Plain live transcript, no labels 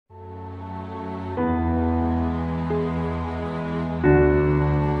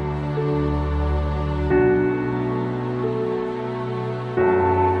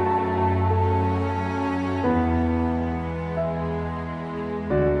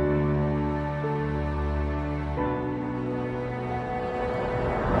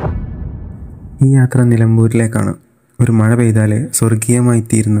ഈ യാത്ര നിലമ്പൂരിലേക്കാണ്. ഒരു മഴ പെയ്താലേ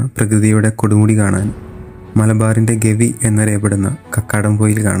സ്വർഗീയമായിത്തീരുന്ന പ്രകൃതിയുടെ കൊടുമുടി കാണാൻ, മലബാറിൻ്റെ ഗവി എന്നറിയപ്പെടുന്ന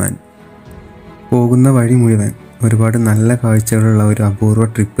കക്കാടംപൊയിൽ കാണാൻ. പോകുന്ന വഴി മുഴുവൻ ഒരുപാട് നല്ല കാഴ്ചകളുള്ള ഒരു അപൂർവ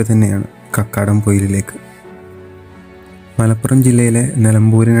ട്രിപ്പ് തന്നെയാണ് കക്കാടംപൊയിലിലേക്ക്. മലപ്പുറം ജില്ലയിലെ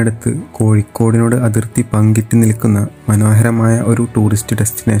നിലമ്പൂരിനടുത്ത് കോഴിക്കോടിനോട് അതിർത്തി പങ്കിട്ട് നിൽക്കുന്ന മനോഹരമായ ഒരു tourist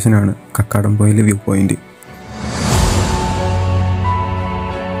ഡെസ്റ്റിനേഷനാണ് Kakkadampoyil view point.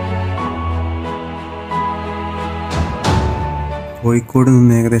 Kozhikode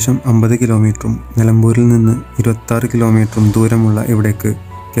നിന്ന് ഏകദേശം 50 കിലോമീറ്ററും നിലമ്പൂരിൽ നിന്ന് 26 കിലോമീറ്ററും ദൂരമുള്ള ഇവിടേക്ക്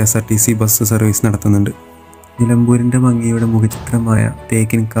KSRTC ബസ് സർവീസ് നടത്തുന്നുണ്ട്. നിലമ്പൂരിൻ്റെ ഭംഗിയുടെ മുഖചിത്രമായ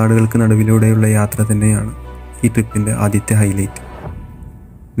തേക്കിൻ കാടുകൾക്ക് നടുവിലൂടെയുള്ള യാത്ര തന്നെയാണ് ഈ ട്രിപ്പിൻ്റെ ആദ്യത്തെ ഹൈലൈറ്റ്.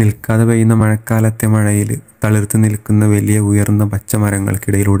 നിൽക്കാതെ പെയ്യുന്ന മഴക്കാലത്തെ മഴയിൽ തളിർത്ത് നിൽക്കുന്ന വലിയ ഉയർന്ന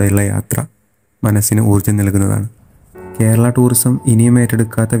പച്ചമരങ്ങൾക്കിടയിലൂടെയുള്ള യാത്ര മനസ്സിന് ഊർജ്ജം നൽകുന്നതാണ്. കേരള ടൂറിസം ഇനിയും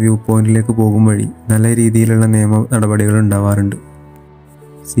ഏറ്റെടുക്കാത്ത വ്യൂ പോയിന്റിലേക്ക് പോകും വഴി നല്ല രീതിയിലുള്ള നിയമ നടപടികൾ ഉണ്ടാവാറുണ്ട്.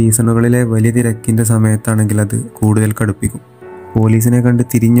 സീസണുകളിലെ വലിയ തിരക്കിൻ്റെ സമയത്താണെങ്കിൽ അത് കൂടുതൽ കടുപ്പിക്കും. പോലീസിനെ കണ്ട്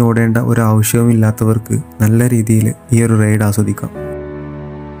തിരിഞ്ഞോടേണ്ട ഒരു ആവശ്യവുമില്ലാത്തവർക്ക് നല്ല രീതിയിൽ ഈ ഒരു റൈഡ് ആസ്വദിക്കാം.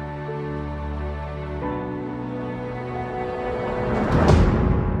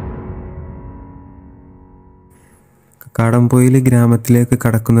 കക്കാടംപൊയിൽ ഗ്രാമത്തിലേക്ക്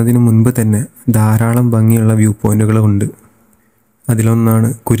കടക്കുന്നതിന് മുൻപ് തന്നെ ധാരാളം ഭംഗിയുള്ള വ്യൂ പോയിന്റുകളുണ്ട്. അതിലൊന്നാണ്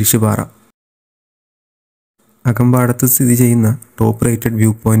കുരിശുപാറ. അകമ്പാടത്ത് സ്ഥിതി ചെയ്യുന്ന ടോപ്പ് റേറ്റഡ് വ്യൂ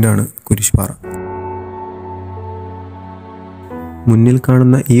പോയിന്റാണ് കുരിശുപാറ. മുന്നിൽ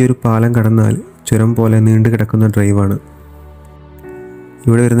കാണുന്ന ഈ ഒരു പാലം കടന്നാൽ ചുരം പോലെ നീണ്ടു കിടക്കുന്ന ഡ്രൈവാണ്.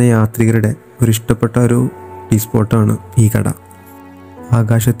 ഇവിടെ വരുന്ന യാത്രികരുടെ ഒരു ഇഷ്ടപ്പെട്ട ഒരു ടീ സ്പോട്ടാണ് ഈ കട.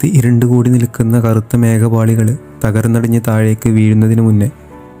 ആകാശത്ത് ഇരുണ്ടുകൂടി നിൽക്കുന്ന കറുത്ത മേഘപാളികൾ തകർന്നടിഞ്ഞ് താഴേക്ക് വീഴുന്നതിന് മുന്നേ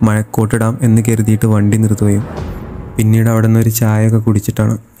മഴക്കോട്ടിടാം എന്ന് കരുതിയിട്ട് വണ്ടി നിർത്തുകയും പിന്നീട് അവിടെ നിന്ന് ഒരു ചായയൊക്കെ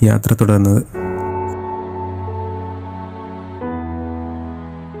കുടിച്ചിട്ടാണ് യാത്ര തുടർന്നത്.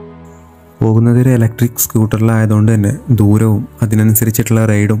 പോകുന്നത് ഒരു ഇലക്ട്രിക് സ്കൂട്ടറിലായതുകൊണ്ട് തന്നെ ദൂരവും അതിനനുസരിച്ചിട്ടുള്ള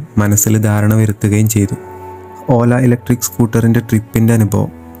റൈഡും മനസ്സിൽ ധാരണ വരുത്തുകയും ചെയ്തു. ഓല ഇലക്ട്രിക് സ്കൂട്ടറിൻ്റെ ട്രിപ്പിൻ്റെ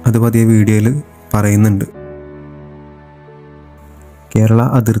അനുഭവം അത് പതിയെ വീഡിയോയിൽ പറയുന്നുണ്ട്. കേരള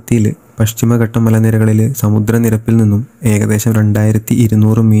അതിർത്തിയിൽ പശ്ചിമഘട്ട മലനിരകളിൽ സമുദ്രനിരപ്പിൽ നിന്നും ഏകദേശം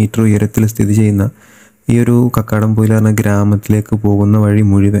 2200 മീറ്റർ ഉയരത്തിൽ സ്ഥിതി ചെയ്യുന്ന ഈ ഒരു കക്കാടംപൊയിൽ എന്ന ഗ്രാമത്തിലേക്ക് പോകുന്ന വഴി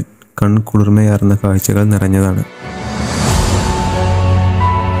മുഴുവൻ കൺകുളിർമയാർന്ന കാഴ്ചകൾ നിറഞ്ഞതാണ്.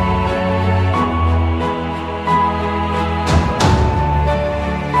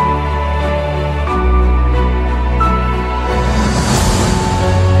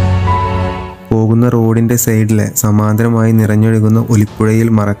 പോകുന്ന റോഡിൻ്റെ സൈഡിലെ സമാന്തരമായി നിറഞ്ഞൊഴുകുന്ന ഒലിപ്പുഴയിൽ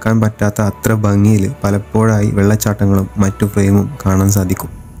മറക്കാൻ പറ്റാത്ത അത്ര ഭംഗിയിൽ പലപ്പോഴായി വെള്ളച്ചാട്ടങ്ങളും മറ്റു ഫ്രെയിമും കാണാൻ സാധിക്കും.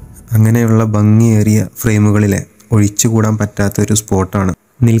 അങ്ങനെയുള്ള ഭംഗിയേറിയ ഫ്രെയിമുകളിലെ ഒഴിച്ചുകൂടാൻ പറ്റാത്ത ഒരു സ്പോട്ടാണ്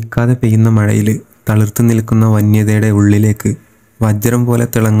നിൽക്കാതെ പെയ്യുന്ന മഴയിൽ തളിർത്ത് നിൽക്കുന്ന വന്യതയുടെ ഉള്ളിലേക്ക് വജ്രം പോലെ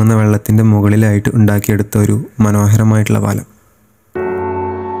തിളങ്ങുന്ന വെള്ളത്തിൻ്റെ മുകളിലായിട്ട് ഉണ്ടാക്കിയെടുത്ത ഒരു മനോഹരമായിട്ടുള്ള പാലം.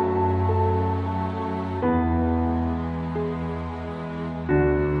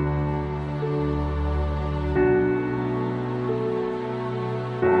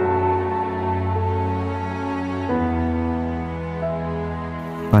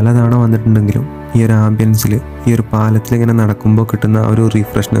 പലതവണ വന്നിട്ടുണ്ടെങ്കിലും ഈ ഒരു ആംബിയൻസിൽ ഈ ഒരു പാലത്തിൽ ഇങ്ങനെ നടക്കുമ്പോൾ കിട്ടുന്ന ഒരു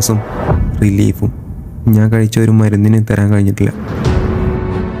റീഫ്രഷ്നെസ്സും റിലീഫും ഞാൻ കഴിച്ച ഒരു മരുന്നിന് തരാൻ കഴിഞ്ഞിട്ടില്ല.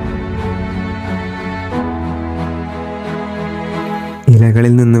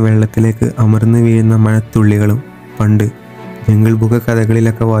 ഇലകളിൽ നിന്ന് വെള്ളത്തിലേക്ക് അമർന്നു വീഴുന്ന മഴത്തുള്ളികളും പണ്ട് ജംഗിൾ ബുക്ക്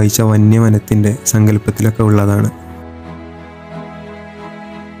കഥകളിലൊക്കെ വായിച്ച വന്യമനത്തിൻ്റെ സങ്കല്പത്തിലൊക്കെ ഉള്ളതാണ്.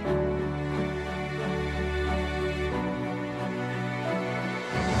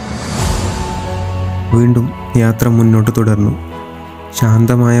 വീണ്ടും യാത്ര മുന്നോട്ട് തുടർന്നു.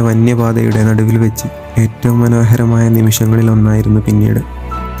 ശാന്തമായ വന്യപാതയുടെ നടുവിൽ വെച്ച് ഏറ്റവും മനോഹരമായ നിമിഷങ്ങളിൽ ഒന്നായിരുന്നു പിന്നീട്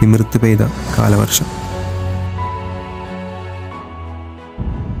തിമിർത്ത് പെയ്ത കാലവർഷം.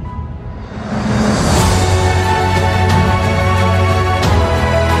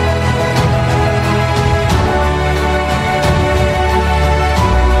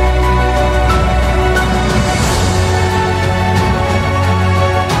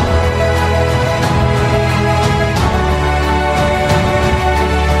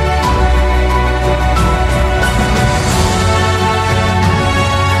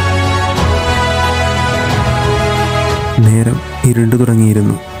 നേരം ഇരുണ്ടു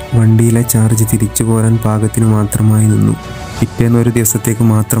തുടങ്ങിയിരുന്നു. വണ്ടിയിലെ ചാർജ് തിരിച്ചു പോരാൻ പാകത്തിന് മാത്രമായി നിന്നു. പിറ്റേന്നൊരു ദിവസത്തേക്ക്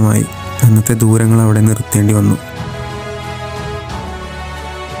മാത്രമായി അന്നത്തെ ദൂരങ്ങൾ അവിടെ നിർത്തേണ്ടി വന്നു.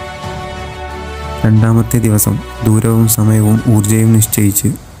 രണ്ടാമത്തെ ദിവസം ദൂരവും സമയവും ഊർജ്ജവും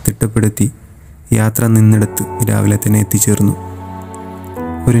നിശ്ചയിച്ച് തിട്ടപ്പെടുത്തി യാത്ര നിന്നിടത്ത് രാവിലെ തന്നെ എത്തിച്ചേർന്നു.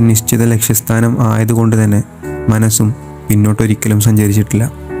 ഒരു നിശ്ചിത ലക്ഷ്യസ്ഥാനം ആയതുകൊണ്ട് തന്നെ മനസ്സും പിന്നോട്ടൊരിക്കലും സഞ്ചരിച്ചിട്ടില്ല.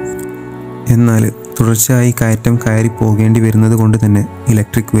 എന്നാൽ തുടർച്ചയായി കയറ്റം കയറി പോകേണ്ടി വരുന്നത് കൊണ്ട് തന്നെ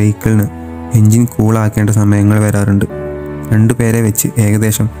ഇലക്ട്രിക് വെഹിക്കിളിന് എൻജിൻ കൂളാക്കേണ്ട സമയങ്ങൾ വരാറുണ്ട്. 2 പേരെ വെച്ച്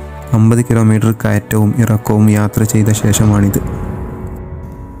ഏകദേശം 50 കിലോമീറ്റർ കയറ്റവും ഇറക്കവും യാത്ര ചെയ്ത ശേഷമാണിത്.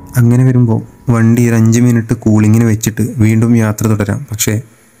 അങ്ങനെ വരുമ്പോൾ വണ്ടി ഒരു 5 മിനിറ്റ് കൂളിങ്ങിന് വെച്ചിട്ട് വീണ്ടും യാത്ര തുടരാം. പക്ഷേ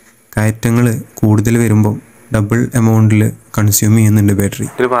കയറ്റങ്ങൾ കൂടുതൽ വരുമ്പോൾ ഡബിൾ എമൗണ്ടിൽ കൺസ്യൂം ചെയ്യുന്നുണ്ട് ബാറ്ററി.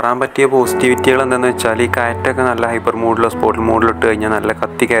 ഇതിൽ പറയാൻ പറ്റിയ പോസിറ്റിവിറ്റികൾ എന്താണെന്ന് വെച്ചാൽ ഈ കയറ്റൊക്കെ നല്ല ഹൈപ്പർ മോഡിലോ സ്പോർട്ട് മോഡിലോ ഇട്ട് കഴിഞ്ഞാൽ നല്ല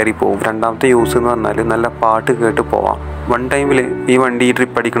കത്തി കയറി പോകും. രണ്ടാമത്തെ യൂസ് എന്ന് പറഞ്ഞാൽ നല്ല പാട്ട് കേട്ട് പോവാം. വൺ ടൈമിൽ ഈ വണ്ടി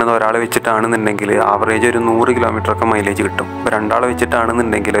ട്രിപ്പ് അടിക്കുന്നത് ഒരാളെ വെച്ചിട്ടാണെന്നുണ്ടെങ്കിൽ ആവറേജ് ഒരു 100 കിലോമീറ്റർ ഒക്കെ മൈലേജ് കിട്ടും. ഇപ്പോൾ 2 ആളെ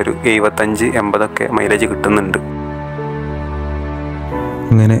വെച്ചിട്ടാണെന്നുണ്ടെങ്കിൽ ഒരു 75-80 ഒക്കെ മൈലേജ് കിട്ടുന്നുണ്ട്.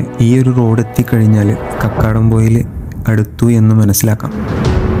 അങ്ങനെ ഈ ഒരു റോഡ് എത്തിക്കഴിഞ്ഞാൽ കക്കാടംപൊയിൽ അടുത്തു എന്ന് മനസ്സിലാക്കാം.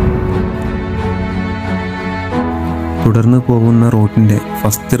 തുടർന്ന് പോകുന്ന റൂട്ടിൻ്റെ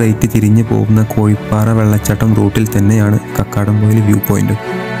ഫസ്റ്റ് റൈറ്റ് തിരിഞ്ഞു പോകുന്ന കോഴിപ്പാറ വെള്ളച്ചാട്ടം റൂട്ടിൽ തന്നെയാണ് കക്കാടംപൊയിൽ വ്യൂ പോയിന്റ്.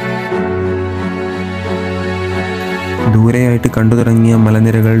 ദൂരെയായിട്ട് കണ്ടു തുടങ്ങിയ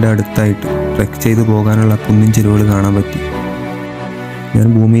മലനിരകളുടെ അടുത്തായിട്ട് ട്രെക്ക് ചെയ്തു പോകാനുള്ള കുന്നിൻ ചെരുവുകൾ കാണാൻ പറ്റി. ഞാൻ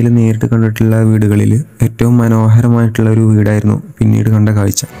ഭൂമിയിൽ നേരിട്ട് കണ്ടിട്ടുള്ള വീടുകളിൽ ഏറ്റവും മനോഹരമായിട്ടുള്ള ഒരു വീടായിരുന്നു പിന്നീട് കണ്ട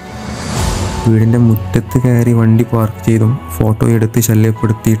കാഴ്ച. വീടിൻ്റെ മുറ്റത്ത് കയറി വണ്ടി പാർക്ക് ചെയ്തും ഫോട്ടോ എടുത്ത്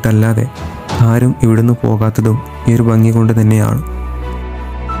ശല്യപ്പെടുത്തിയിട്ടല്ലാതെ ആരും ഇവിടുന്ന് പോകാത്തതും ഈ ഒരു ഭംഗി കൊണ്ട് തന്നെയാണ്.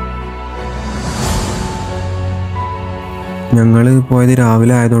 ഞങ്ങൾ പോയത്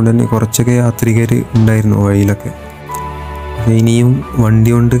രാവിലെ ആയതുകൊണ്ട് തന്നെ കുറച്ചൊക്കെ യാത്രികർ ഉണ്ടായിരുന്നു വഴിയിലൊക്കെ. ഇനിയും വണ്ടി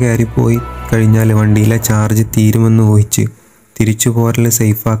കൊണ്ട് കയറിപ്പോയി കഴിഞ്ഞാൽ വണ്ടിയിലെ ചാർജ് തീരുമെന്ന് ഊഹിച്ച് തിരിച്ചു പോരൽ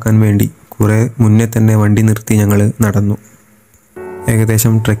സേഫാക്കാൻ വേണ്ടി കുറേ മുന്നേ തന്നെ വണ്ടി നിർത്തി ഞങ്ങൾ നടന്നു.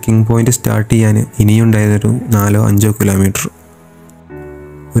 ഏകദേശം ട്രെക്കിംഗ് പോയിന്റ് സ്റ്റാർട്ട് ചെയ്യാൻ ഇനിയുണ്ടായതൊരു 4-5 കിലോമീറ്റർ.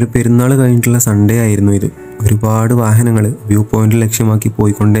 ഒരു പെരുന്നാൾ കഴിഞ്ഞിട്ടുള്ള സൺഡേ ആയിരുന്നു ഇത്. ഒരുപാട് വാഹനങ്ങൾ വ്യൂ പോയിന്റ് ലക്ഷ്യമാക്കി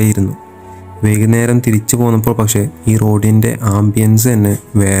പോയിക്കൊണ്ടേയിരുന്നു. വൈകുന്നേരം തിരിച്ചു പോന്നപ്പോൾ പക്ഷേ ഈ റോഡിൻ്റെ ആംബിയൻസ് തന്നെ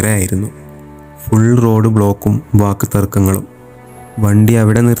വേറെ ആയിരുന്നു. ഫുൾ റോഡ് ബ്ലോക്കും വാക്ക് തർക്കങ്ങളും. വണ്ടി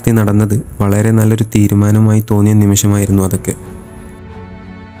അവിടെ നിർത്തി നടന്നത് വളരെ നല്ലൊരു തീരുമാനമായി തോന്നിയ നിമിഷമായിരുന്നു അതൊക്കെ.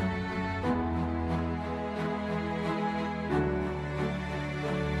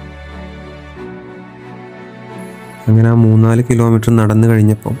 അങ്ങനെ ആ 3-4 കിലോമീറ്റർ നടന്നു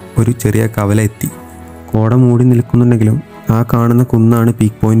കഴിഞ്ഞപ്പോൾ ഒരു ചെറിയ കവല എത്തി. കോട മൂടി നിൽക്കുന്നുണ്ടെങ്കിലും ആ കാണുന്ന കുന്നാണ്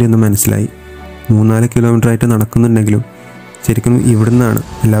പീക്ക് പോയിന്റ് എന്ന് മനസ്സിലായി. 3-4 കിലോമീറ്റർ ആയിട്ട് നടക്കുന്നുണ്ടെങ്കിലും ശരിക്കും ഇവിടുന്നാണ്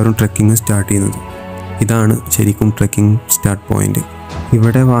എല്ലാവരും ട്രെക്കിംഗ് സ്റ്റാർട്ട് ചെയ്യുന്നത്. ഇതാണ് ശരിക്കും ട്രെക്കിംഗ് സ്റ്റാർട്ട് പോയിന്റ്.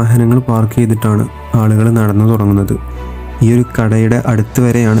 ഇവിടെ വാഹനങ്ങൾ പാർക്ക് ചെയ്തിട്ടാണ് ആളുകൾ നടന്നു തുടങ്ങുന്നത്. ഈ ഒരു കടയുടെ അടുത്ത്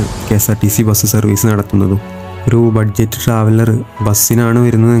വരെയാണ് KSRTC ബസ് സർവീസ് നടത്തുന്നതും. ഒരു ബഡ്ജറ്റ് ട്രാവലർ ബസ്സിനാണ്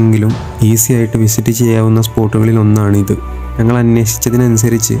വരുന്നതെങ്കിലും ഈസി ആയിട്ട് വിസിറ്റ് ചെയ്യാവുന്ന സ്പോട്ടുകളിൽ ഒന്നാണിത്. ഞങ്ങൾ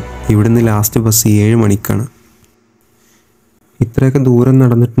അന്വേഷിച്ചതിനനുസരിച്ച് ഇവിടുന്ന് ലാസ്റ്റ് ബസ് 7 മണിക്കാണ്. ഇത്രയൊക്കെ ദൂരം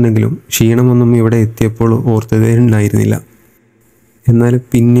നടന്നിട്ടുണ്ടെങ്കിലും ക്ഷീണമൊന്നും ഇവിടെ എത്തിയപ്പോൾ ഓർത്തതേ ഉണ്ടായിരുന്നില്ല. എന്നാൽ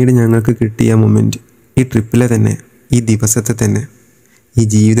പിന്നീട് ഞങ്ങൾക്ക് കിട്ടിയ മൊമെൻറ്റ് ഈ ട്രിപ്പിലെ തന്നെ, ഈ ദിവസത്തെ തന്നെ, ഈ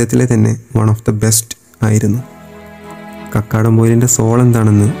ജീവിതത്തിലെ തന്നെ വൺ ഓഫ് ദ ബെസ്റ്റ് ആയിരുന്നു. കക്കാടംപൊയിലിൻ്റെ സോൾ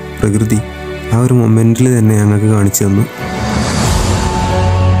എന്താണെന്ന് പ്രകൃതി ആ ഒരു മൊമെൻറ്റിൽ തന്നെ ഞങ്ങൾക്ക് കാണിച്ചു തന്നു.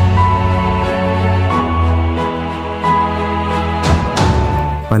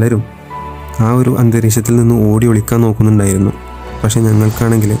 പലരും ആ ഒരു അന്തരീക്ഷത്തിൽ നിന്ന് ഓടി ഒളിക്കാൻ നോക്കുന്നുണ്ടായിരുന്നു. പക്ഷെ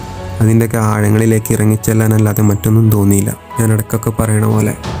ഞങ്ങൾക്കാണെങ്കിൽ അതിൻ്റെയൊക്കെ ആഴങ്ങളിലേക്ക് ഇറങ്ങിച്ചെല്ലാനല്ലാതെ മറ്റൊന്നും തോന്നിയില്ല. ഞാൻ ഇടയ്ക്കൊക്കെ പറയണ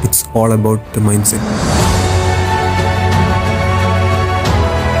പോലെ it's all about the mind set.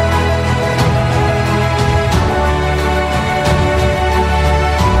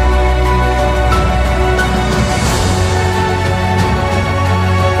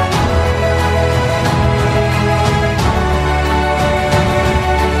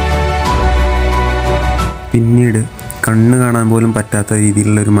 പിന്നീട് കണ്ണ് കാണാൻ പോലും പറ്റാത്ത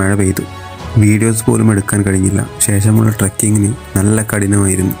രീതിയിലുള്ളൊരു മഴ പെയ്തു. വീഡിയോസ് പോലും എടുക്കാൻ കഴിഞ്ഞില്ല. ശേഷമുള്ള ട്രക്കിങ്ങിന് നല്ല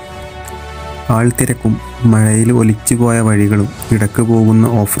കഠിനമായിരുന്നു. ആൾത്തിരക്കും മഴയിൽ ഒലിച്ചു പോയ വഴികളും ഇടക്ക് പോകുന്ന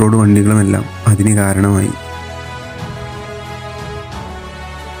ഓഫ് റോഡ് വണ്ടികളുമെല്ലാം അതിന് കാരണമായി.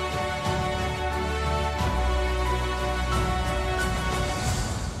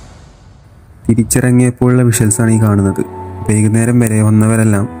 തിരിച്ചിറങ്ങിയപ്പോഴുള്ള വിഷ്വൽസാണ് ഈ കാണുന്നത്. വൈകുന്നേരം വരെ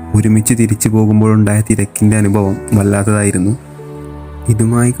വന്നവരെല്ലാം ഒരുമിച്ച് തിരിച്ചു പോകുമ്പോഴുണ്ടായ തിരക്കിൻ്റെ അനുഭവം വല്ലാത്തതായിരുന്നു.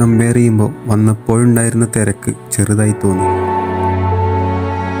 ഇതുമായി കമ്പയർ ചെയ്യുമ്പോൾ വന്നപ്പോഴുണ്ടായിരുന്ന തിരക്ക് ചെറുതായി തോന്നി.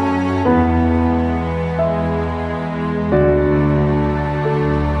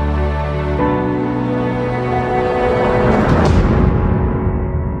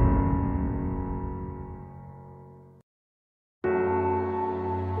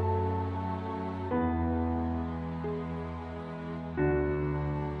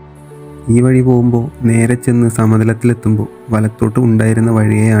 ഈ വഴി പോകുമ്പോൾ നേരെ ചെന്ന് സമതലത്തിലെത്തുമ്പോൾ വലത്തോട്ട് ഉണ്ടായിരുന്ന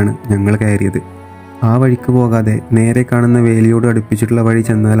വഴിയെയാണ് ഞങ്ങൾ കയറിയത്. ആ വഴിക്ക് പോകാതെ നേരെ കാണുന്ന വേലിയോട് അടുപ്പിച്ചിട്ടുള്ള വഴി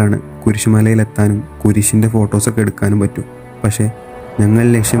ചെന്നാലാണ് കുരിശുമലയിലെത്താനും കുരിശിൻ്റെ ഫോട്ടോസൊക്കെ എടുക്കാനും പറ്റും. പക്ഷേ ഞങ്ങൾ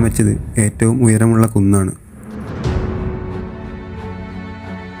ലക്ഷ്യം വെച്ചത് ഏറ്റവും ഉയരമുള്ള കുന്നാണ്.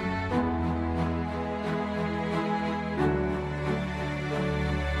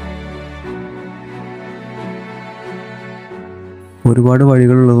 ഒരുപാട്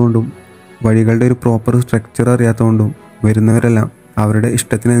വഴികളുള്ളതുകൊണ്ടും വഴികളുടെ ഒരു പ്രോപ്പർ സ്ട്രക്ചർ അറിയാത്തതുകൊണ്ടും വരുന്നവരെല്ലാം അവരുടെ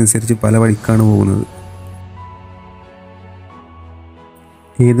ഇഷ്ടത്തിനനുസരിച്ച് പല വഴിക്കാണ് പോകുന്നത്.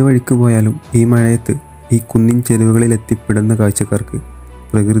 ഏത് വഴിക്ക് പോയാലും ഈ മഴയത്ത് ഈ കുന്നിൻ ചെരുവുകളിൽ എത്തിപ്പെടുന്ന കാഴ്ചക്കാർക്ക്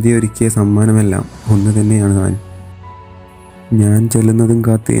പ്രകൃതി ഒരുക്കിയ സമ്മാനമെല്ലാം ഒന്ന് തന്നെയാണ്. ഞാൻ ചെല്ലുന്നതും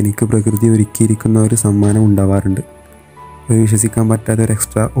കാത്ത് എനിക്ക് പ്രകൃതി ഒരുക്കിയിരിക്കുന്ന ഒരു സമ്മാനം ഉണ്ടാവാറുണ്ട്. ഒരു വിശ്വസിക്കാൻ പറ്റാത്ത ഒരു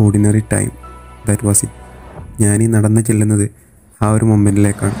extra ordinary time. That was it. ഞാനീ നടന്ന് ചെല്ലുന്നത് ആ ഒരു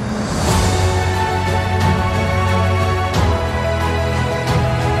മൊമെൻറ്റിലേക്കാണ്.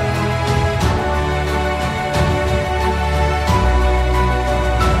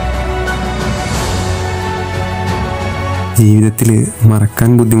 ജീവിതത്തിൽ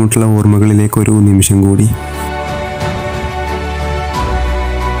മറക്കാൻ ബുദ്ധിമുട്ടുള്ള ഓർമ്മകളിലേക്കൊരു നിമിഷം കൂടി.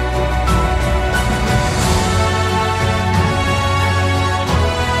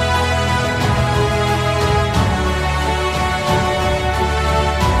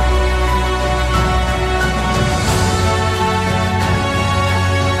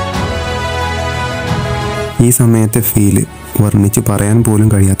 ഈ സമയത്തെ ഫീല് വർണ്ണിച്ച് പറയാൻ പോലും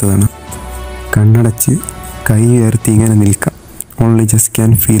കഴിയാത്തതാണ്. കണ്ണടച്ച് കൈ ഉയർത്തി ഇങ്ങനെ നിൽക്കാം. Only just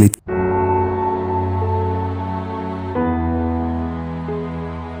can feel it.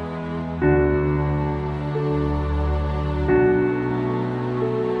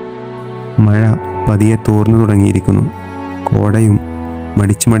 മഴ പതിയെ തോർന്നു തുടങ്ങിയിരിക്കുന്നു. കോടയും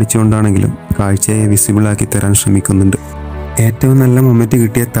മടിച്ചുകൊണ്ടാണെങ്കിലും കാഴ്ചയെ വിസിബിളാക്കി തരാൻ ശ്രമിക്കുന്നുണ്ട്. ഏറ്റവും നല്ല മൊമെന്റ്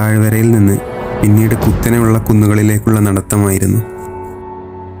കിട്ടിയ താഴ്വരയിൽ നിന്ന് പിന്നീട് കുത്തനെയുള്ള കുന്നുകളിലേക്കുള്ള നടത്തമായിരുന്നു.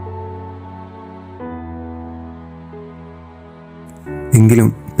 എങ്കിലും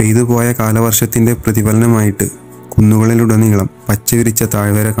പെയ്തുപോയ കാലവർഷത്തിൻ്റെ പ്രതിഫലനമായിട്ട് കുന്നുകളിലുടനീളം പച്ചവിരിച്ച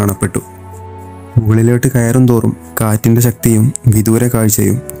താഴ്വര കാണപ്പെട്ടു. മുകളിലോട്ട് കയറും തോറും കാറ്റിൻ്റെ ശക്തിയും വിദൂര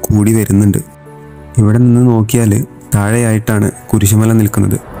കാഴ്ചയും കൂടി വരുന്നുണ്ട്. ഇവിടെ നിന്ന് നോക്കിയാൽ താഴെയായിട്ടാണ് കുരിശുമല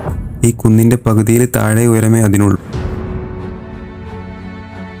നിൽക്കുന്നത്. ഈ കുന്നിൻ്റെ പകുതിയിൽ താഴെ ഉയരമേ അതിനുള്ളൂ.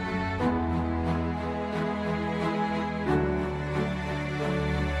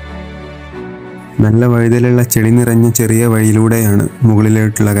 നല്ല വഴുതലുള്ള ചെടി നിറഞ്ഞ ചെറിയ വഴിയിലൂടെയാണ്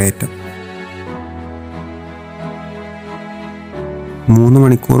മുകളിലോട്ടുള്ള കയറ്റം. 3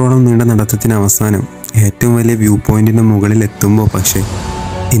 മണിക്കൂറോളം നീണ്ട നടത്തത്തിന് അവസാനം ഏറ്റവും വലിയ വ്യൂ പോയിന്റിന് മുകളിൽ എത്തുമ്പോൾ പക്ഷേ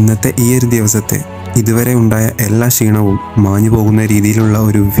ഇന്നത്തെ ഈ ഒരു ദിവസത്തെ ഇതുവരെ ഉണ്ടായ എല്ലാ ക്ഷീണവും മാഞ്ഞു പോകുന്ന രീതിയിലുള്ള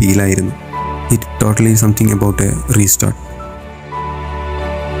ഒരു ഫീലായിരുന്നു. It totally something about A restart.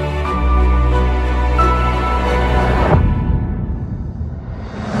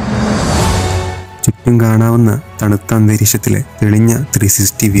 ചുറ്റും കാണാവുന്ന തണുത്ത അന്തരീക്ഷത്തിലെ തെളിഞ്ഞ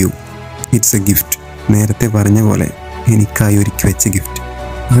 360 വ്യൂ. It's A gift. നേരത്തെ പറഞ്ഞ പോലെ എനിക്കായി ഒരുക്കി വെച്ച ഗിഫ്റ്റ്.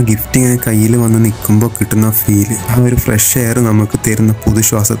 ആ ഗിഫ്റ്റ് ഇങ്ങനെ കയ്യിൽ വന്ന് നിൽക്കുമ്പോൾ കിട്ടുന്ന ഫീല്, ആ ഒരു ഫ്രഷ് എയർ നമുക്ക് തരുന്ന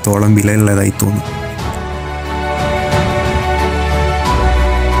പുതുശ്വാസത്തോളം വിലയുള്ളതായി തോന്നും.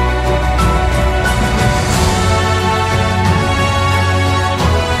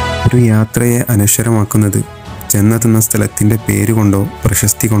 ഒരു യാത്രയെ അനശ്വരമാക്കുന്നത് ചെന്നെത്തുന്ന സ്ഥലത്തിൻ്റെ പേര് കൊണ്ടോ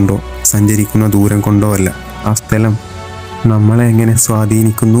പ്രശസ്തി കൊണ്ടോ സഞ്ചരിക്കുന്ന ദൂരം കൊണ്ടോ അല്ല, ആ സ്ഥലം നമ്മളെ എങ്ങനെ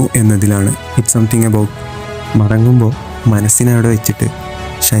സ്വാധീനിക്കുന്നു എന്നതിലാണ്. ഇറ്റ്സ് സംതിങ് അബൌട്ട് മടങ്ങുമ്പോൾ മനസ്സിനെ അവിടെ വെച്ചിട്ട്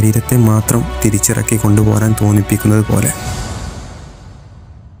ശരീരത്തെ മാത്രം തിരിച്ചിറക്കി കൊണ്ടുപോകാൻ തോന്നിപ്പിക്കുന്നത് പോലെ.